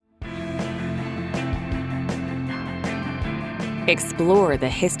Explore the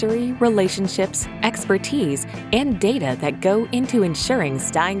history, relationships, expertise, and data that go into ensuring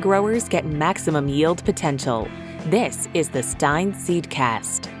Stein growers get maximum yield potential. This is the Stein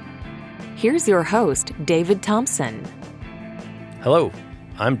Seedcast. Here's your host, David Thompson. Hello,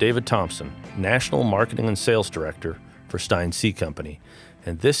 I'm David Thompson, National Marketing and Sales Director for Stein Seed Company,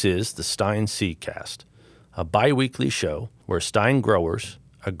 and this is the Stein Seedcast, a bi-weekly show where Stein growers,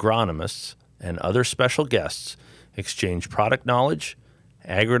 agronomists, and other special guests exchange product knowledge,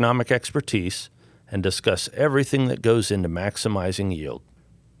 agronomic expertise, and discuss everything that goes into maximizing yield.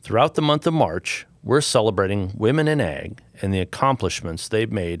 Throughout the month of March, we're celebrating women in ag and the accomplishments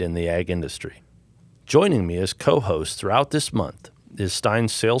they've made in the ag industry. Joining me as co-host throughout this month is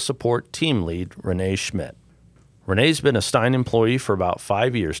Stein's sales support team lead, Renee Schmidt. Renee's been a Stein employee for about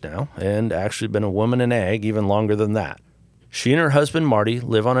 5 years now, and actually been a woman in ag even longer than that. She and her husband, Marty,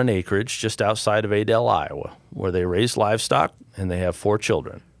 live on an acreage just outside of Adel, Iowa, where they raise livestock and they have 4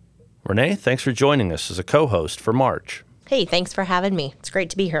 children. Renee, thanks for joining us as a co-host for March. Hey, thanks for having me. It's great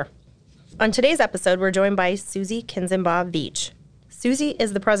to be here. On today's episode, we're joined by Susie Kinzenbaw Veatch. Susie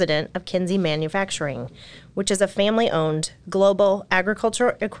is the president of Kinzenbaw Manufacturing, which is a family-owned global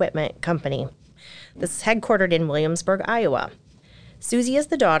agricultural equipment company. This is headquartered in Williamsburg, Iowa. Susie is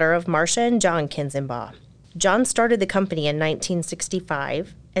the daughter of Marcia and John Kinzenbaw. John started the company in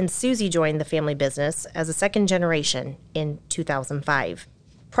 1965, and Susie joined the family business as a second generation in 2005.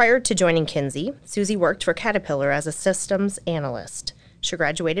 Prior to joining Kinzenbaw, Susie worked for Caterpillar as a systems analyst. She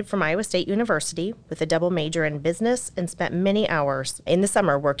graduated from Iowa State University with a double major in business and spent many hours in the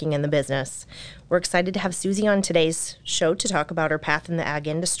summer working in the business. We're excited to have Susie on today's show to talk about her path in the ag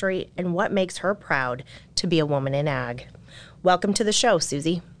industry and what makes her proud to be a woman in ag. Welcome to the show,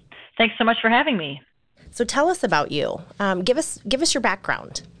 Susie. Thanks so much for having me. So tell us about you. Give us your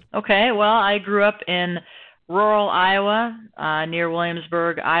background. Okay, well, I grew up in rural Iowa, near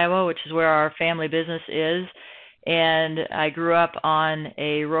Williamsburg, Iowa, which is where our family business is. And I grew up on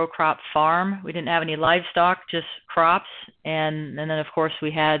a row crop farm. We didn't have any livestock, just crops. And then, of course,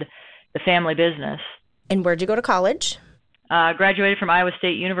 we had the family business. And where'd you go to college? Graduated from Iowa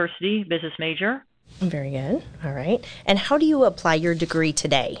State University, business major. Very good. All right. And how do you apply your degree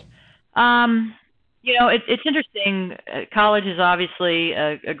today? It's interesting. College is obviously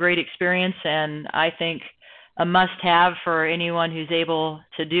a great experience, and I think a must-have for anyone who's able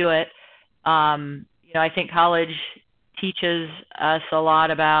to do it. I think college teaches us a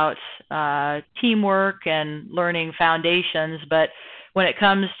lot about teamwork and learning foundations, but when it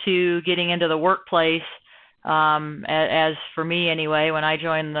comes to getting into the workplace, as for me anyway, when I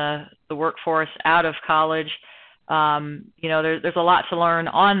joined the workforce out of college, there's a lot to learn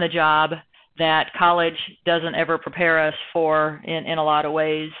on the job that college doesn't ever prepare us for in a lot of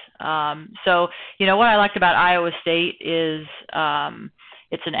ways. So what I liked about Iowa State is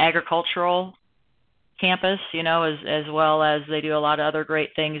it's an agricultural campus, as well as they do a lot of other great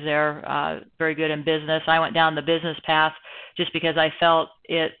things there, very good in business. I went down the business path just because I felt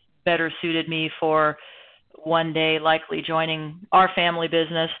it better suited me for one day likely joining our family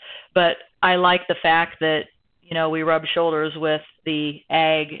business. But I like the fact that, we rub shoulders with the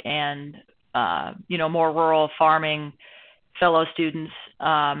ag and, more rural farming fellow students.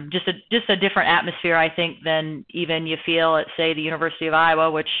 Just a different atmosphere, I think, than even you feel at, say, the University of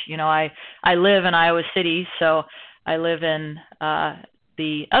Iowa, which, I live in Iowa City, so I live in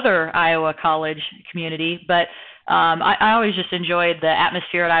the other Iowa college community. But I always just enjoyed the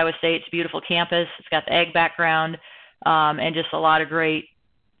atmosphere at Iowa State. It's a beautiful campus. It's got the ag background, and just a lot of great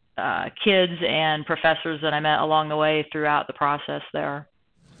kids and professors that I met along the way throughout the process there.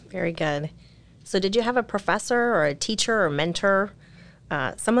 Very good. So did you have a professor or a teacher or mentor,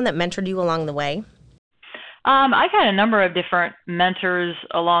 someone that mentored you along the way? I've had a number of different mentors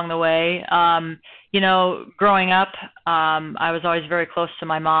along the way. Growing up, I was always very close to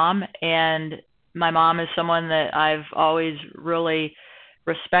my mom, and my mom is someone that I've always really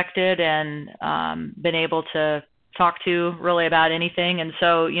respected and been able to talk to really about anything. And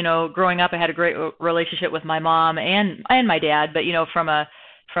so, growing up, I had a great relationship with my mom and my dad, but,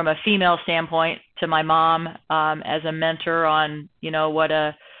 from a female standpoint, to my mom as a mentor on, what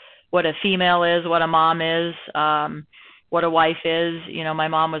a female is, what a mom is, what a wife is. My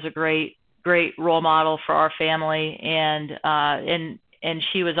mom was a great role model for our family, and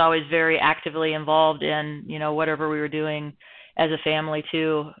she was always very actively involved in, whatever we were doing as a family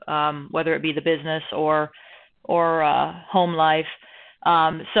too, whether it be the business or home life.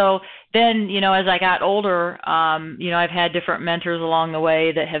 So then, as I got older, I've had different mentors along the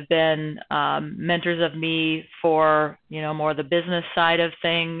way that have been mentors of me for, more the business side of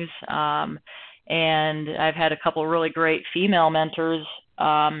things. And I've had a couple really great female mentors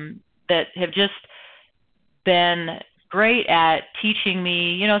that have just been great at teaching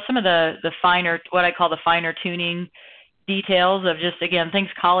me, some of the finer, what I call the finer tuning details of just, again, things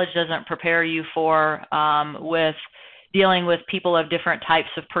college doesn't prepare you for, with dealing with people of different types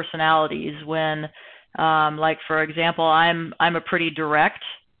of personalities. When, like, for example, I'm a pretty direct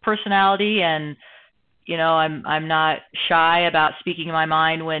personality, and I'm not shy about speaking my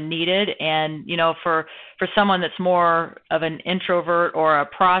mind when needed. And for someone that's more of an introvert or a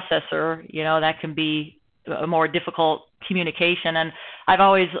processor, that can be a more difficult communication. And I've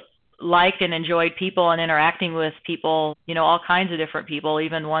always liked and enjoyed people and interacting with people, all kinds of different people,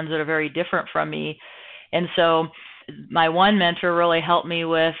 even ones that are very different from me. And so my one mentor really helped me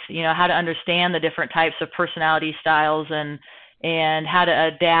with, how to understand the different types of personality styles, and how to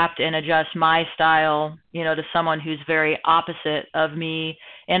adapt and adjust my style, to someone who's very opposite of me.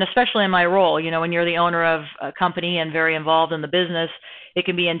 And especially in my role, when you're the owner of a company and very involved in the business, it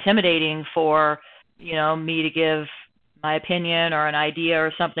can be intimidating for, me to give my opinion or an idea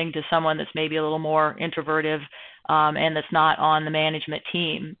or something to someone that's maybe a little more introverted, and that's not on the management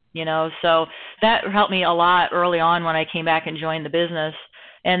team, So that helped me a lot early on when I came back and joined the business.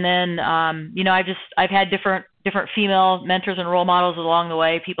 And then, I've had different female mentors and role models along the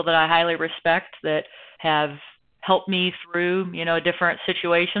way, people that I highly respect that have helped me through, different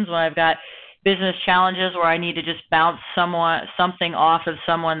situations when I've got business challenges where I need to just bounce something off of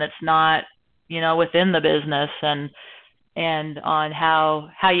someone that's not, within the business, and on how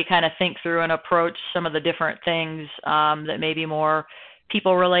you kind of think through and approach some of the different things, that may be more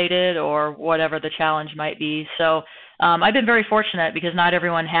people related or whatever the challenge might be. So I've been very fortunate because not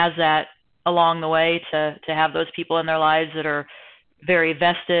everyone has that along the way, to have those people in their lives that are very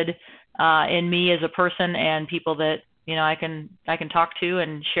vested in me as a person, and people that I can talk to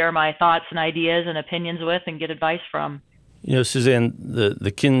and share my thoughts and ideas and opinions with and get advice from. Susanne,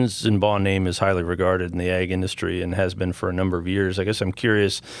 the Kinzenbaw name is highly regarded in the ag industry and has been for a number of years. I guess I'm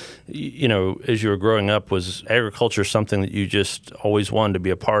curious, as you were growing up, was agriculture something that you just always wanted to be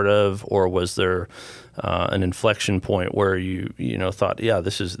a part of, or was there an inflection point where you thought, yeah,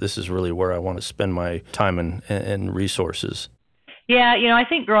 this is really where I want to spend my time and resources? Yeah, I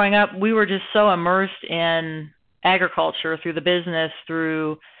think growing up, we were just so immersed in agriculture through the business,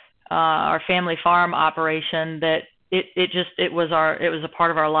 through our family farm operation, that it was a part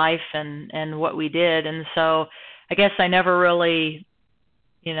of our life and what we did. And so I guess I never really,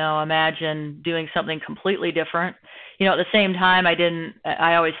 imagined doing something completely different. At the same time,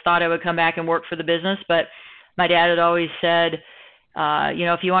 I always thought I would come back and work for the business, but my dad had always said,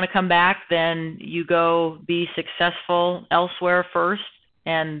 if you want to come back, then you go be successful elsewhere first,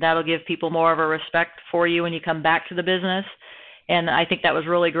 and that'll give people more of a respect for you when you come back to the business. And I think that was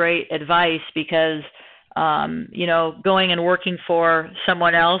really great advice, because going and working for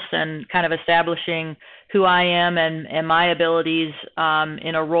someone else and kind of establishing who I am and my abilities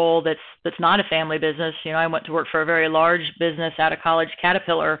in a role that's not a family business. I went to work for a very large business out of college,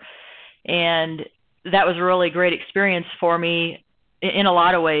 Caterpillar, and that was a really great experience for me in a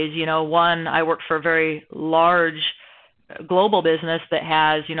lot of ways. One, I worked for a very large global business that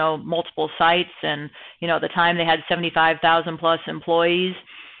has, multiple sites, and, at the time they had 75,000 plus employees,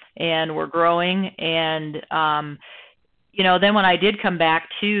 and we're growing. And, then when I did come back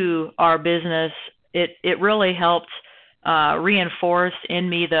to our business, it really helped reinforce in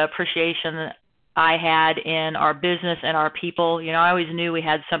me the appreciation that I had in our business and our people. I always knew we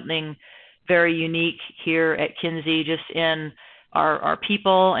had something very unique here at Kinsey, just in our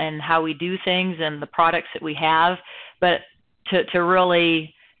people and how we do things and the products that we have. But to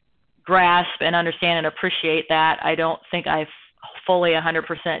really grasp and understand and appreciate that, I don't think I fully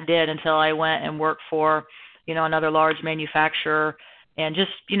 100% did until I went and worked for, another large manufacturer. And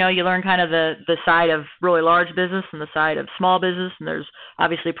just, you learn kind of the side of really large business and the side of small business. And there's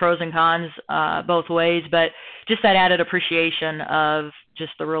obviously pros and cons both ways, but just that added appreciation of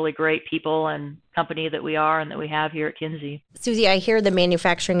just the really great people and company that we are and that we have here at Kinsey. Susie, I hear the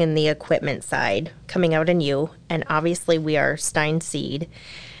manufacturing and the equipment side coming out in you, and obviously we are Stein Seed.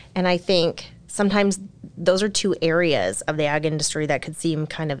 And I think sometimes those are two areas of the ag industry that could seem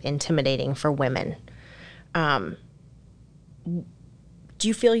kind of intimidating for women. Do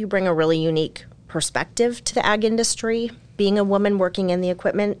you feel you bring a really unique perspective to the ag industry, being a woman working in the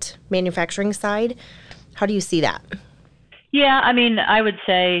equipment manufacturing side? How do you see that? Yeah, I would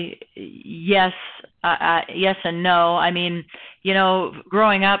say yes, yes and no.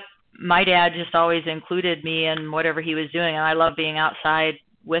 Growing up, my dad just always included me in whatever he was doing, and I loved being outside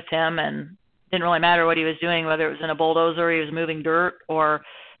with him, and didn't really matter what he was doing, whether it was in a bulldozer, he was moving dirt, or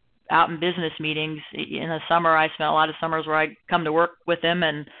out in business meetings. In the summer, I spent a lot of summers where I'd come to work with him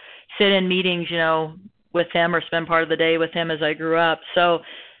and sit in meetings, with him or spend part of the day with him as I grew up. So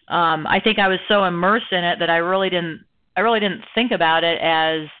I think I was so immersed in it that I really didn't think about it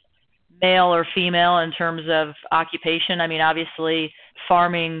as male or female in terms of occupation. I mean, obviously,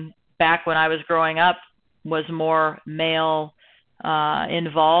 farming back when I was growing up was more male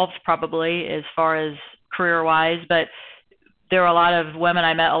involved, probably as far as career-wise, but there were a lot of women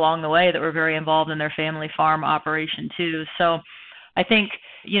I met along the way that were very involved in their family farm operation too. So I think,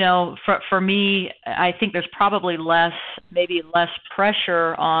 for me, I think there's probably maybe less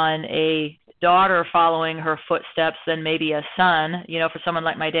pressure on a daughter following her footsteps than maybe a son, for someone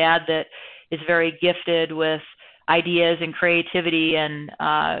like my dad that is very gifted with ideas and creativity and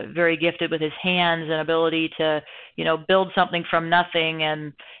very gifted with his hands and ability to, build something from nothing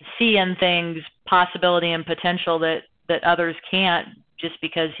and see in things possibility and potential that others can't, just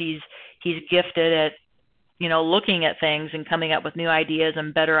because he's gifted at, looking at things and coming up with new ideas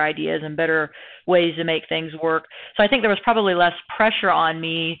and better ways to make things work. So I think there was probably less pressure on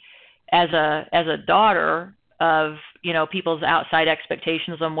me as a daughter of, people's outside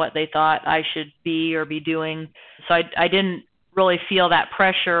expectations on what they thought I should be or be doing. So I didn't really feel that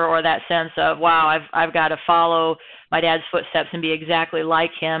pressure or that sense of, wow, I've got to follow my dad's footsteps and be exactly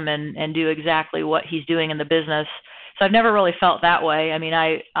like him and do exactly what he's doing in the business. So I've never really felt that way. I mean,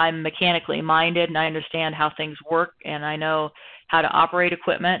 I'm mechanically minded and I understand how things work and I know how to operate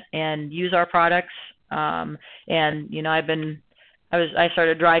equipment and use our products. And, I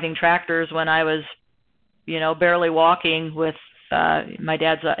started driving tractors when I was, barely walking with, my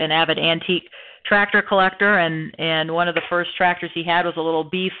dad's an avid antique tractor collector. And one of the first tractors he had was a little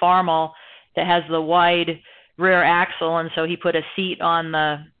B Farmall that has the wide rear axle. And so he put a seat on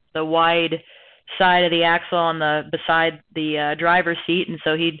the wide side of the axle beside the driver's seat, and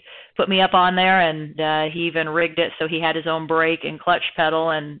so he'd put me up on there, and he even rigged it so he had his own brake and clutch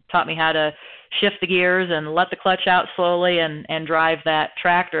pedal and taught me how to shift the gears and let the clutch out slowly and drive that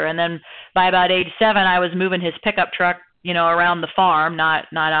tractor. And then by about age 7, I was moving his pickup truck, around the farm, not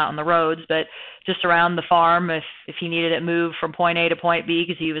out on the roads, but just around the farm if he needed it moved from point A to point B,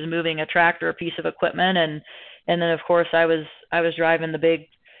 because he was moving a tractor, a piece of equipment, and then of course I was driving the big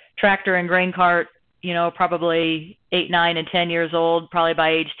tractor and grain cart, probably 8, 9, and 10 years old, probably by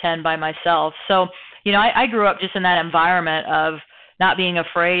age 10 by myself. So, I grew up just in that environment of not being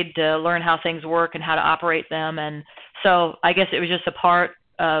afraid to learn how things work and how to operate them. And so I guess it was just a part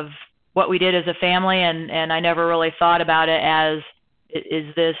of what we did as a family, and I never really thought about it as,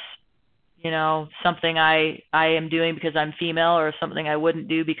 is this, something I am doing because I'm female or something I wouldn't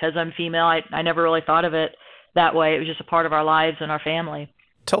do because I'm female. I never really thought of it that way. It was just a part of our lives and our family.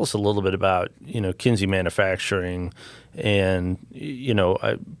 Tell us a little bit about, Kinsey Manufacturing, and,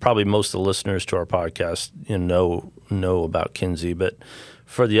 probably most of the listeners to our podcast, know about Kinsey, but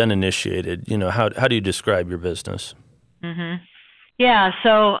for the uninitiated, how do you describe your business? Mm-hmm. Yeah,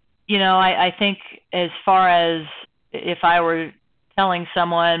 so, I think as far as if I were telling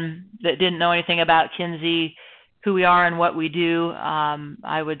someone that didn't know anything about Kinsey, who we are and what we do,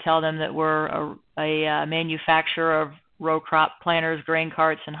 I would tell them that we're a manufacturer of row crop planters, grain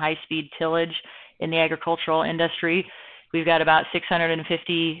carts, and high-speed tillage in the agricultural industry. We've got about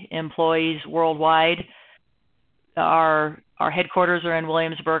 650 employees worldwide. Our headquarters are in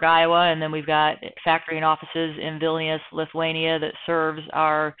Williamsburg, Iowa, and then we've got factory and offices in Vilnius, Lithuania, that serves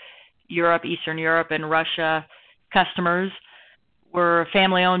our Europe, Eastern Europe, and Russia customers. We're a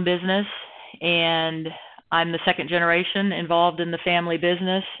family-owned business, and I'm the second generation involved in the family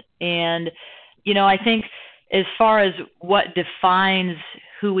business. And, I think as far as what defines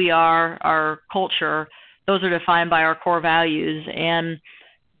who we are, our culture, those are defined by our core values. And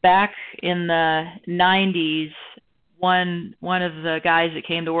back in the 90s, one of the guys that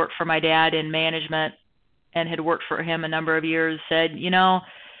came to work for my dad in management and had worked for him a number of years said,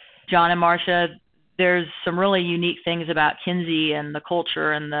 John and Marcia, there's some really unique things about Kinsey and the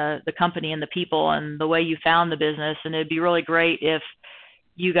culture and the company and the people and the way you found the business. And it'd be really great if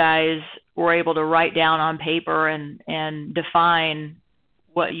you guys were able to write down on paper and define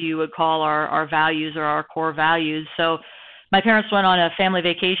what you would call our values or our core values. So my parents went on a family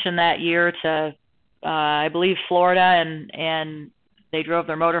vacation that year to, I believe, Florida, and they drove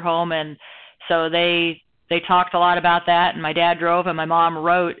their motorhome. And so they talked a lot about that, and my dad drove and my mom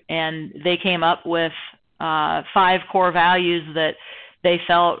wrote, and they came up with 5 core values that they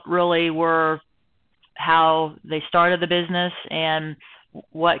felt really were how they started the business and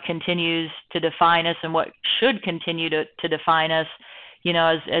what continues to define us and what should continue to define us,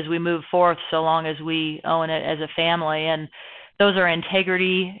 as we move forth, so long as we own it as a family. And those are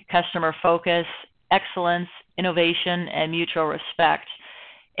integrity, customer focus, excellence, innovation, and mutual respect.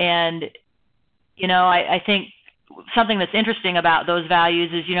 And, I think something that's interesting about those values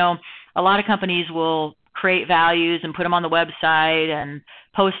is, a lot of companies will create values and put them on the website and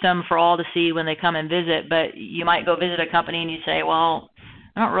post them for all to see when they come and visit. But you might go visit a company and you say, well,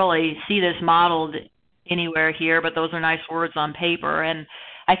 I don't really see this modeled anywhere here, but those are nice words on paper. And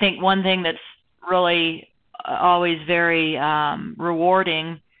I think one thing that's really always very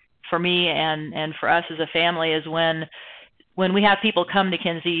rewarding for me and for us as a family is when we have people come to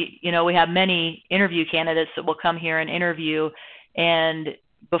Kinsey. We have many interview candidates that will come here and interview, and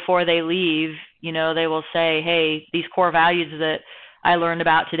before they leave, they will say, hey, these core values that I learned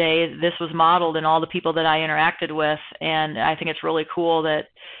about today, this was modeled in all the people that I interacted with, and I think it's really cool that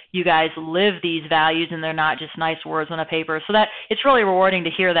you guys live these values and they're not just nice words on a paper. So that it's really rewarding to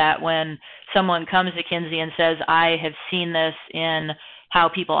hear that when someone comes to Kinsey and says, I have seen this in how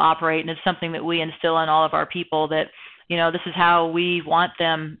people operate, and it's something that we instill in all of our people, that this is how we want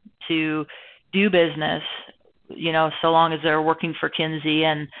them to do business, so long as they're working for Kinsey.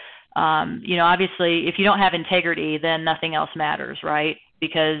 And, obviously, if you don't have integrity, then nothing else matters, right?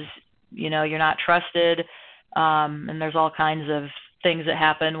 Because, you're not trusted, and there's all kinds of things that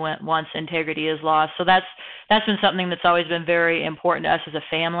happen once integrity is lost. So that's been something that's always been very important to us as a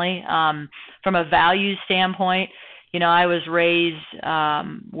family. From a values standpoint, I was raised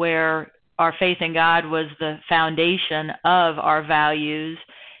where our faith in God was the foundation of our values,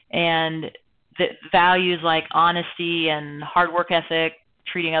 and the values like honesty and hard work ethic,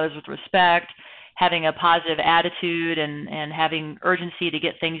 treating others with respect, having a positive attitude, and having urgency to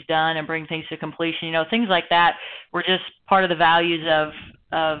get things done and bring things to completion. Things like that were just part of the values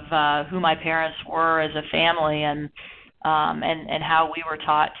of who my parents were as a family, and how we were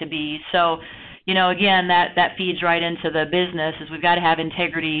taught to be. So, again, that feeds right into the business, is we've got to have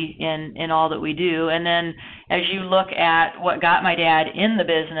integrity in all that we do. And then as you look at what got my dad in the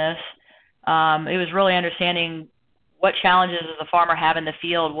business, it was really understanding what challenges does the farmer have in the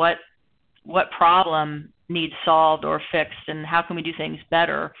field, what problem needs solved or fixed, and how can we do things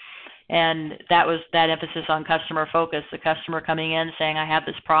better. And that was that emphasis on customer focus, the customer coming in saying, I have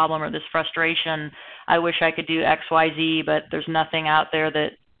this problem or this frustration, I wish I could do X, Y, Z, but there's nothing out there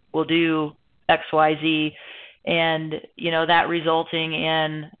that will do X, Y, Z. And, that resulting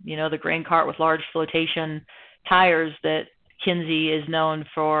in, the grain cart with large flotation tires that Kinsey is known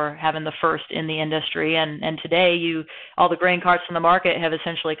for having the first in the industry. And today, all the grain carts in the market have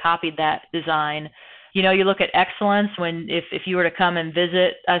essentially copied that design. You look at excellence if you were to come and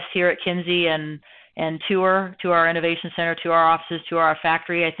visit us here at Kinsey and tour to our innovation center, to our offices, to our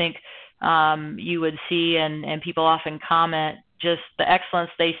factory, I think you would see, and people often comment, just the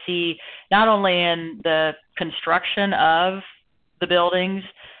excellence they see, not only in the construction of the buildings,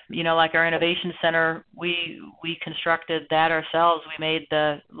 like our innovation center, we constructed that ourselves. We made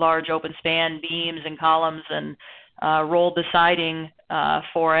the large open span beams and columns and rolled the siding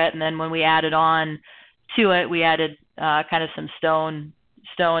for it. And then when we added on to it, we added kind of some stone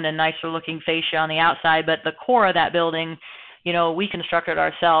and nicer looking fascia on the outside. But the core of that building, we constructed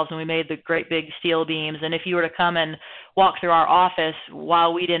ourselves, and we made the great big steel beams. And if you were to come and walk through our office,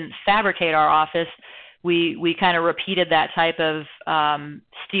 while we didn't fabricate our office, we kind of repeated that type of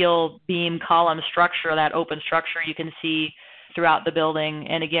steel beam column structure, that open structure you can see throughout the building.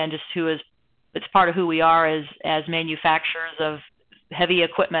 And again, it's part of who we are as manufacturers of heavy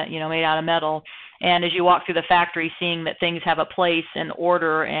equipment, made out of metal. And as you walk through the factory, seeing that things have a place and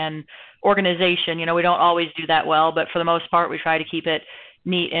order and organization, we don't always do that well, but for the most part, we try to keep it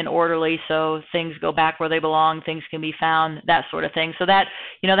neat and orderly so things go back where they belong, things can be found, that sort of thing. So that,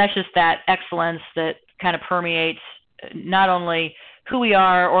 that's just that excellence that kind of permeates not only who we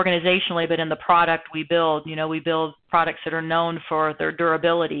are organizationally, but in the product we build. We build products that are known for their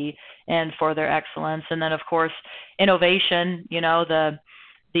durability and for their excellence. And then, of course, innovation,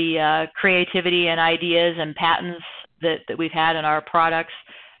 the creativity and ideas and patents that we've had in our products.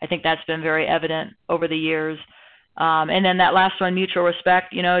 I think that's been very evident over the years. And then that last one, mutual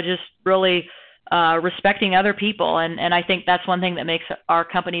respect, just really respecting other people. And I think that's one thing that makes our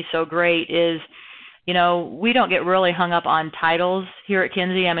company so great is, we don't get really hung up on titles here at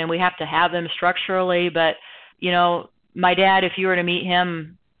Kinsey. I mean, we have to have them structurally, but, my dad, if you were to meet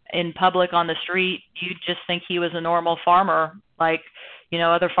him in public on the street, you'd just think he was a normal farmer, like,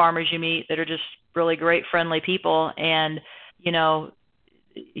 other farmers you meet that are just really great, friendly people. And,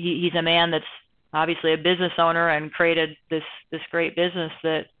 he's a man that's obviously a business owner and created this great business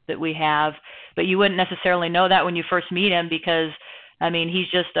that we have. But you wouldn't necessarily know that when you first meet him because I mean, he's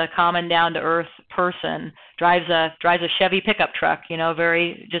just a common down to earth person, drives a Chevy pickup truck,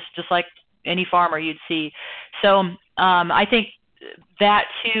 very just like any farmer you'd see. So I think that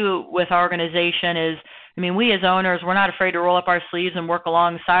too with our organization is, I mean, we as owners, we're not afraid to roll up our sleeves and work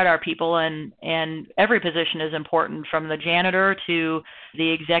alongside our people, and every position is important, from the janitor to the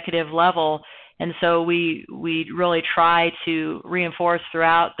executive level. And so we really try to reinforce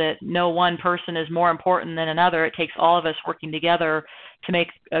throughout that no one person is more important than another. It takes all of us working together to make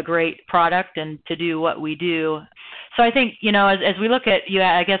a great product and to do what we do. So I think, as we look at,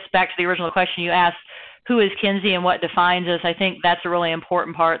 I guess back to the original question you asked, who is Kinsey and what defines us? I think that's a really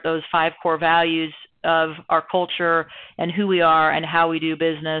important part, those 5 core values of our culture and who we are and how we do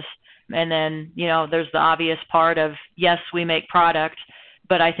business. And then, there's the obvious part of, yes, we make product,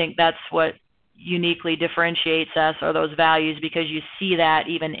 but I think that's what uniquely differentiates us, are those values, because you see that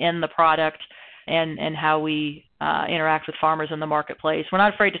even in the product and how we interact with farmers in the marketplace. We're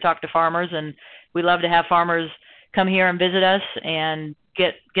not afraid to talk to farmers, and we love to have farmers come here and visit us and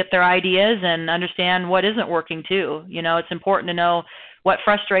get their ideas and understand what isn't working too. It's important to know what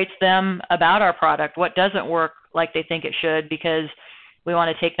frustrates them about our product, what doesn't work like they think it should, because we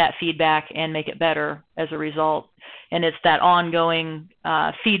want to take that feedback and make it better as a result. And it's that ongoing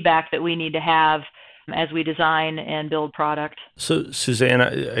feedback that we need to have as we design and build product. So, Susanne,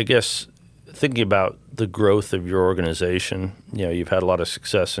 I guess thinking about the growth of your organization, you've had a lot of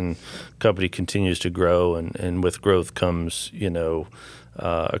success and company continues to grow, and with growth comes,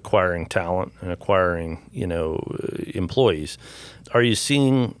 acquiring talent and acquiring, employees. Are you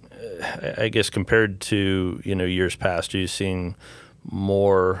seeing, I guess, compared to, years past, are you seeing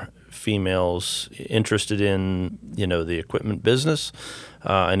more females interested in, the equipment business?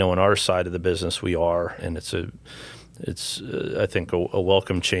 I know on our side of the business we are, and it's I think a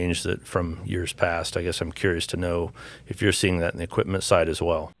welcome change that from years past. I guess I'm curious to know if you're seeing that in the equipment side as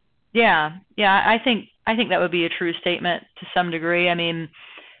well. Yeah, I think that would be a true statement to some degree. I mean,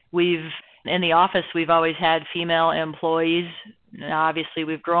 in the office we've always had female employees. Now, obviously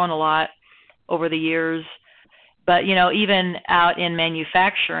we've grown a lot over the years, but even out in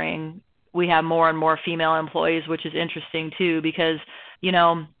manufacturing, we have more and more female employees, which is interesting too, because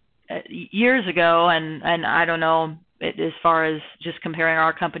years ago, and I don't know, as far as just comparing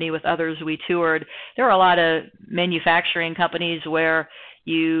our company with others we toured, there were a lot of manufacturing companies where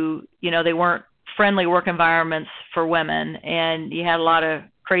they weren't friendly work environments for women, and you had a lot of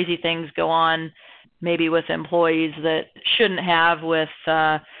crazy things go on maybe with employees that shouldn't have, with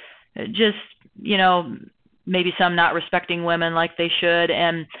maybe some not respecting women like they should.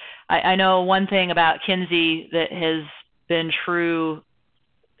 And I know one thing about Kinsey that has been true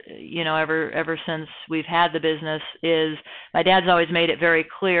ever since we've had the business is my dad's always made it very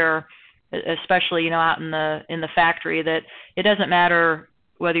clear, especially out in the factory, that it doesn't matter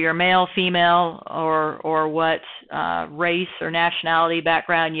whether you're male, female, or what race or nationality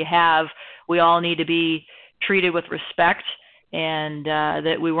background you have. We all need to be treated with respect, and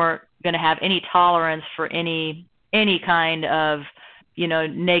that we weren't going to have any tolerance for any kind of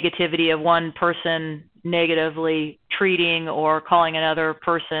negativity of one person negatively treating or calling another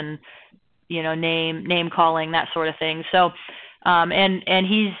person name calling, that sort of thing. So and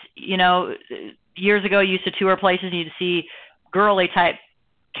he's years ago used to tour places and you'd see girly type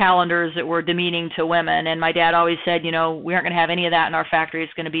calendars that were demeaning to women, and my dad always said, we aren't going to have any of that in our factory.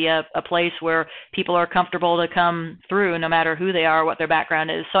 It's going to be a place where people are comfortable to come through no matter who they are, what their background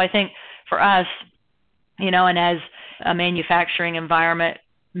is. So I think for us, and as a manufacturing environment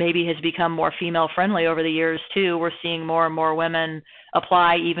maybe has become more female friendly over the years too, we're seeing more and more women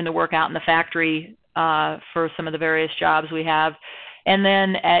apply even to work out in the factory for some of the various jobs we have. And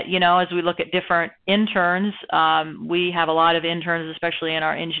then, as we look at different interns, we have a lot of interns, especially in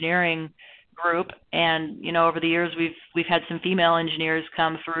our engineering group. And over the years, we've had some female engineers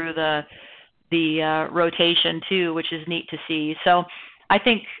come through the rotation too, which is neat to see. So I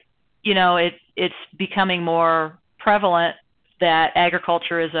think it's becoming more prevalent that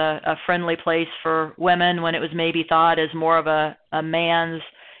agriculture is a friendly place for women, when it was maybe thought as more of a man's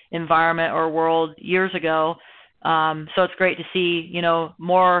environment or world years ago. So it's great to see,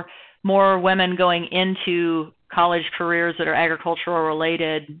 more women going into college careers that are agricultural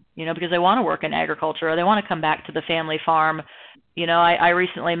related, because they want to work in agriculture or they want to come back to the family farm. I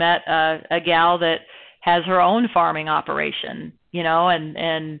recently met a gal that has her own farming operation,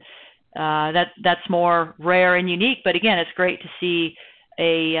 and that's more rare and unique. But again, it's great to see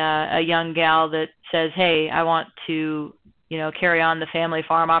a young gal that says, hey, I want to, carry on the family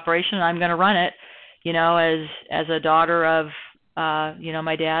farm operation, and I'm going to run it, as a daughter of,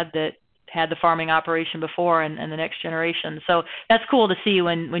 my dad that had the farming operation before and the next generation. So that's cool to see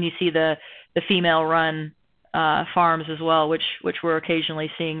when you see the female-run farms as well, which we're occasionally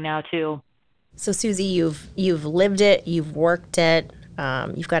seeing now too. So Susie, you've lived it, you've worked it,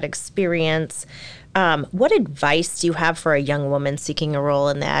 you've got experience. What advice do you have for a young woman seeking a role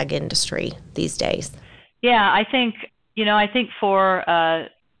in the ag industry these days? Yeah, I think for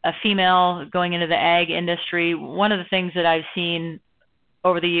a female going into the ag industry, one of the things that I've seen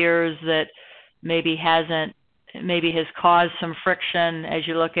over the years that maybe has caused some friction as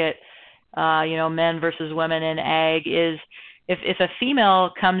you look at men versus women in ag is if a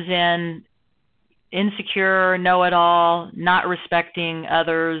female comes in insecure, know-it-all, not respecting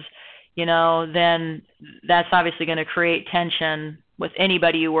others, then that's obviously going to create tension with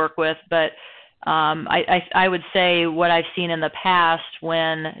anybody you work with. But I would say what I've seen in the past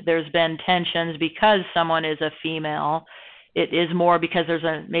when there's been tensions because someone is a female, it is more because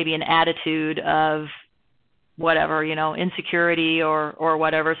there's maybe an attitude of whatever, insecurity or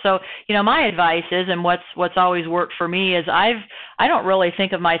whatever. So, my advice is, and what's always worked for me is I don't really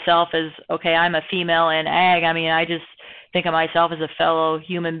think of myself as, okay, I'm a female in ag. I mean, I just think of myself as a fellow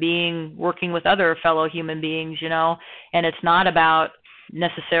human being working with other fellow human beings, and it's not about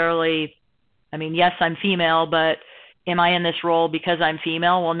necessarily, I mean, yes, I'm female, but am I in this role because I'm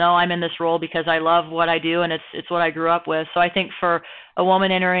female? Well, no, I'm in this role because I love what I do and it's what I grew up with. So I think for a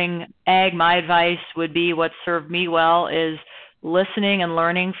woman entering ag, my advice would be what served me well is listening and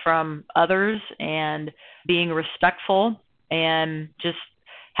learning from others and being respectful and just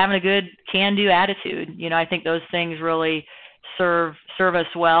having a good can-do attitude. I think those things really serve us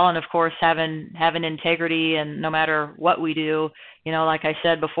well. And of course, having integrity, and no matter what we do, like I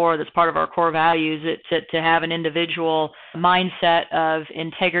said before, that's part of our core values. It's to have an individual mindset of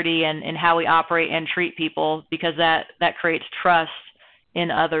integrity and how we operate and treat people, because that creates trust in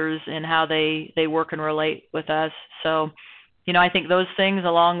others and how they work and relate with us. So, I think those things,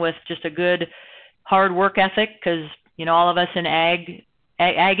 along with just a good hard work ethic, because, all of us in ag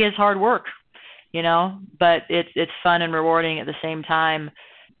is hard work, but it's fun and rewarding at the same time.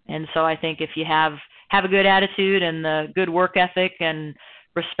 And so I think if you have a good attitude and the good work ethic and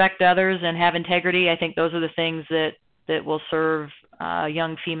respect others and have integrity, I think those are the things that will serve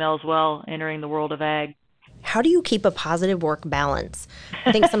young females well entering the world of ag. How do you keep a positive work balance?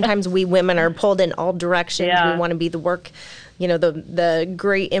 I think sometimes we women are pulled in all directions. Yeah. We want to be the work, the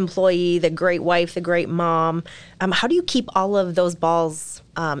great employee, the great wife, the great mom. How do you keep all of those balls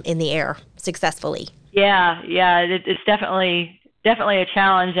in the air successfully? Yeah, it's definitely a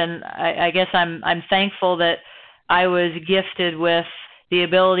challenge, and I guess I'm thankful that I was gifted with the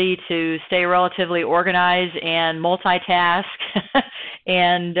ability to stay relatively organized and multitask.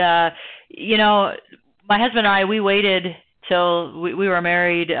 And my husband and I, we waited till we were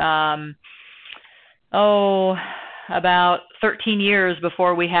married about 13 years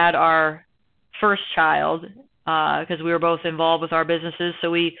before we had our first child, because we were both involved with our businesses.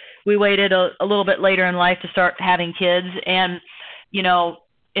 So we waited a little bit later in life to start having kids. And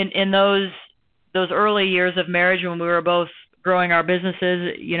in those early years of marriage, when we were both growing our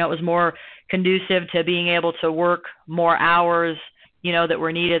businesses, it was more conducive to being able to work more hours, that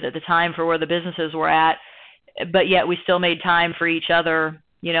were needed at the time for where the businesses were at. But yet we still made time for each other,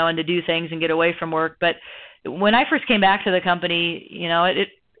 and to do things and get away from work. But when I first came back to the company,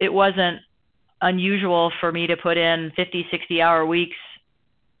 it wasn't unusual for me to put in 50, 60-hour weeks,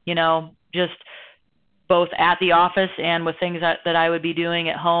 just both at the office and with things that I would be doing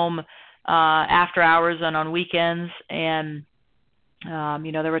at home after hours and on weekends. And,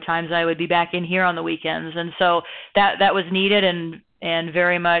 there were times I would be back in here on the weekends. And so that was needed and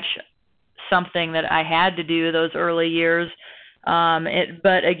very much something that I had to do those early years.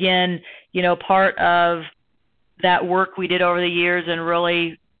 But again, part of that work we did over the years and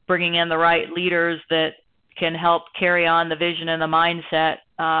really bringing in the right leaders that can help carry on the vision and the mindset.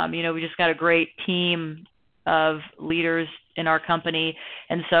 We just got a great team of leaders in our company.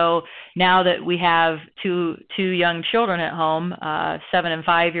 And so now that we have two young children at home, 7 and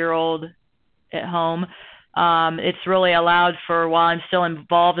 5-year-old at home, it's really allowed for, while I'm still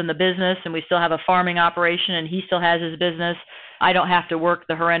involved in the business and we still have a farming operation and he still has his business, I don't have to work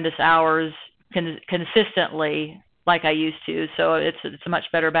the horrendous hours consistently like I used to. So it's a much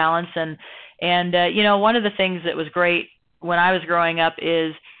better balance. And one of the things that was great when I was growing up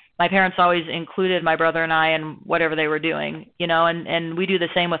is my parents always included my brother and I in whatever they were doing, and we do the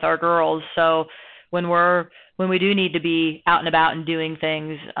same with our girls. So when we do need to be out and about and doing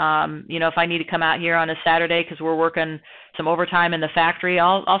things, if I need to come out here on a Saturday because we're working some overtime in the factory,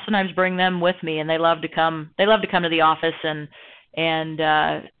 I'll sometimes bring them with me, and they love to come to the office and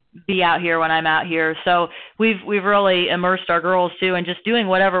be out here when I'm out here. So we've really immersed our girls too in just doing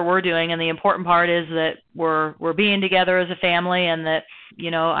whatever we're doing. And the important part is that we're being together as a family, and that,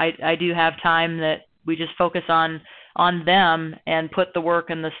 I do have time that we just focus on them and put the work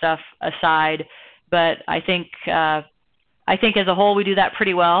and the stuff aside. But I think as a whole we do that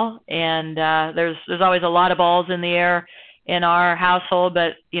pretty well. And there's always a lot of balls in the air in our household.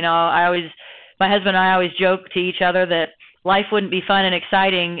 But my husband and I always joke to each other that life wouldn't be fun and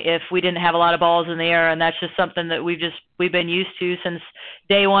exciting if we didn't have a lot of balls in the air. And that's just something that we've been used to since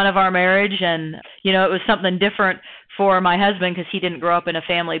day one of our marriage. And it was something different for my husband because he didn't grow up in a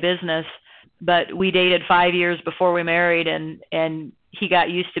family business. But we dated 5 years before we married, and he got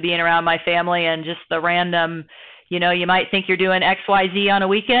used to being around my family and just the random, you might think you're doing X, Y, Z on a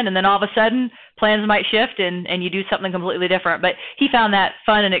weekend, and then all of a sudden plans might shift and you do something completely different. But he found that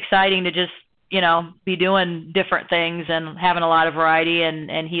fun and exciting to just, be doing different things and having a lot of variety,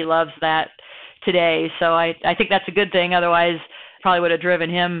 and he loves that today. So I think that's a good thing. Otherwise, probably would have driven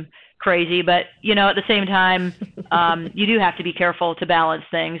him crazy. But, at the same time, you do have to be careful to balance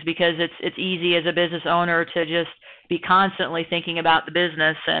things, because it's easy as a business owner to just be constantly thinking about the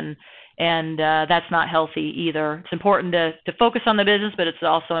business, and that's not healthy either. It's important to focus on the business, but it's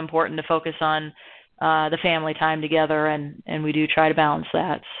also important to focus on the family time together, and we do try to balance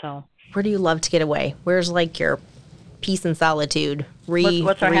that. So. Where do you love to get away? Where's like your peace and solitude?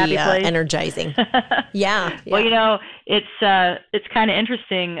 What's our happy place? Energizing. Yeah. Well, it's kind of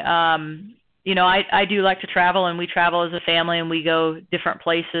interesting. I do like to travel, and we travel as a family, and we go different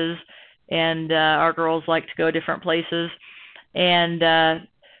places, and our girls like to go different places. And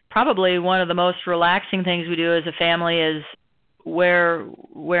probably one of the most relaxing things we do as a family is where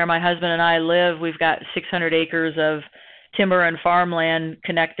my husband and I live. We've got 600 acres of timber and farmland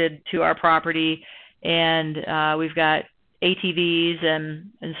connected to our property, and we've got ATVs,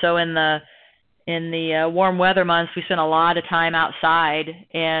 and so in the warm weather months we spend a lot of time outside,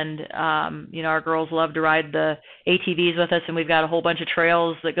 and our girls love to ride the ATVs with us, and we've got a whole bunch of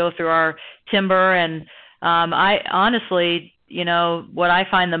trails that go through our timber. And I honestly, what I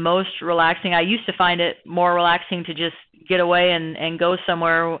find the most relaxing, I used to find it more relaxing to just get away and go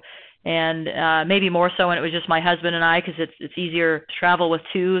somewhere, and maybe more so when it was just my husband and I, because it's easier to travel with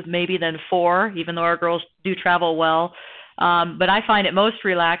two maybe than four, even though our girls do travel well. But I find it most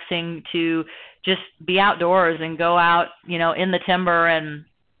relaxing to just be outdoors and go out, in the timber, and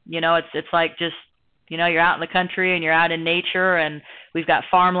it's like just, you're out in the country and you're out in nature, and we've got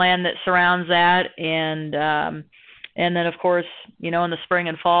farmland that surrounds that, and then of course, in the spring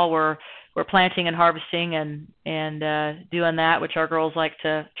and fall we're planting and harvesting and doing that, which our girls like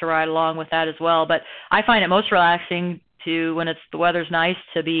to ride along with that as well. But I find it most relaxing when the weather's nice,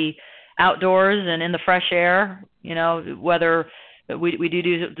 to be outdoors and in the fresh air. Whether we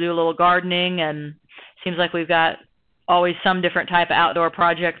do a little gardening, and it seems like we've got always some different type of outdoor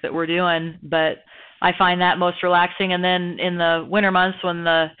project that we're doing. But I find that most relaxing. And then in the winter months, when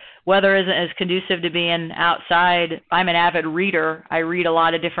the weather isn't as conducive to being outside, I'm an avid reader. I read a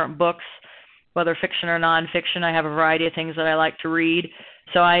lot of different books, whether fiction or nonfiction. I have a variety of things that I like to read.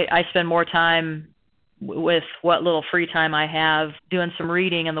 So I spend more time with what little free time I have doing some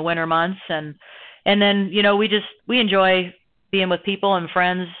reading in the winter months. And then, we enjoy being with people and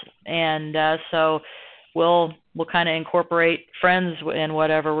friends. And so we'll kind of incorporate friends in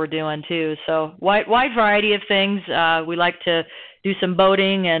whatever we're doing too. So wide variety of things. We like to do some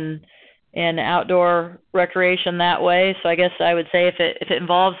boating and outdoor recreation that way. So I guess I would say if it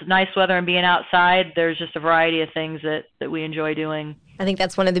involves nice weather and being outside, there's just a variety of things that we enjoy doing. I think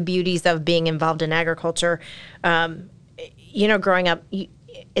that's one of the beauties of being involved in agriculture. Growing up,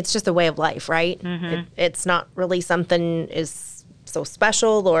 it's just a way of life, right? Mm-hmm. It's not really something is so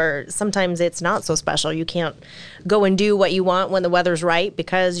special, or sometimes it's not so special. You can't go and do what you want when the weather's right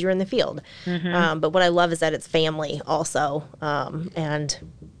because you're in the field. Mm-hmm. But what I love is that it's family also, and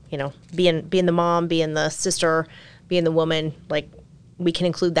being the mom, being the sister, being the woman, like we can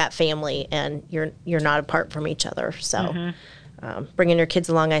include that family, and you're not apart from each other. So mm-hmm. Bringing your kids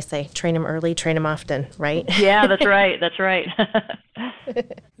along, I say, train them early, train them often, right? Yeah, that's right. That's right.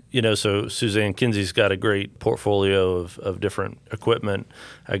 So Susanne, Kinzey's got a great portfolio of different equipment.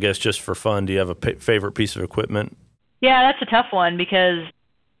 I guess just for fun, do you have a favorite piece of equipment? Yeah, that's a tough one because,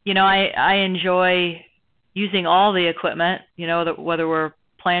 I enjoy using all the equipment, whether we're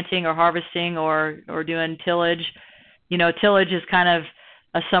planting or harvesting or doing tillage. Tillage is kind of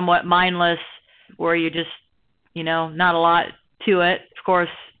a somewhat mindless, where you just, not a lot to it. Of course,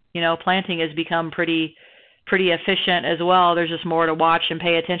 planting has become pretty efficient as well. There's just more to watch and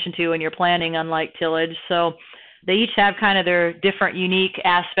pay attention to when you're planting, unlike tillage. So they each have kind of their different unique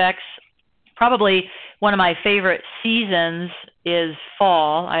aspects. Probably one of my favorite seasons is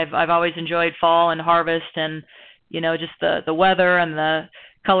fall. I've always enjoyed fall and harvest, and just the weather and the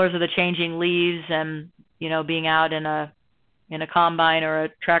colors of the changing leaves, and being out in a combine or a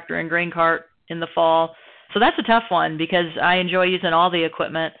tractor and grain cart in the fall. So that's a tough one because I enjoy using all the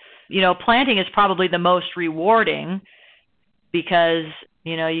equipment. Planting is probably the most rewarding because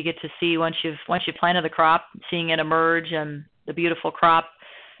you get to see once you planted the crop, seeing it emerge, and the beautiful crop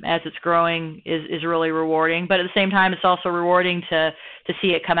as it's growing is really rewarding. But at the same time, it's also rewarding to see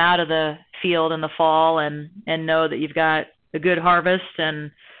it come out of the field in the fall and know that you've got a good harvest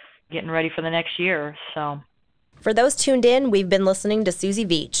and getting ready for the next year. So, for those tuned in, we've been listening to Susie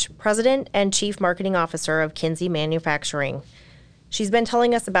Veatch, President and Chief Marketing Officer of Kinze Manufacturing. She's been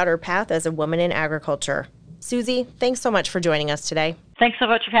telling us about her path as a woman in agriculture. Susie, thanks so much for joining us today. Thanks so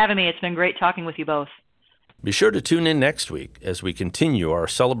much for having me. It's been great talking with you both. Be sure to tune in next week as we continue our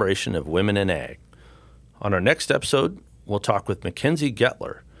celebration of women in ag. On our next episode, we'll talk with Mackenzie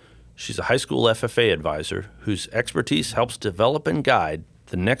Gettler. She's a high school FFA advisor whose expertise helps develop and guide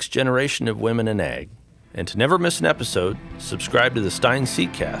the next generation of women in ag. And to never miss an episode, subscribe to the Stein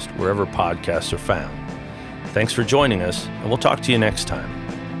Seedcast wherever podcasts are found. Thanks for joining us, and we'll talk to you next time.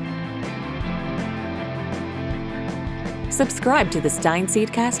 Subscribe to the Stein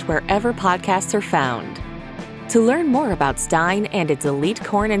Seedcast wherever podcasts are found. To learn more about Stein and its elite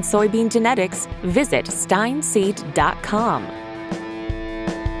corn and soybean genetics, visit steinseed.com.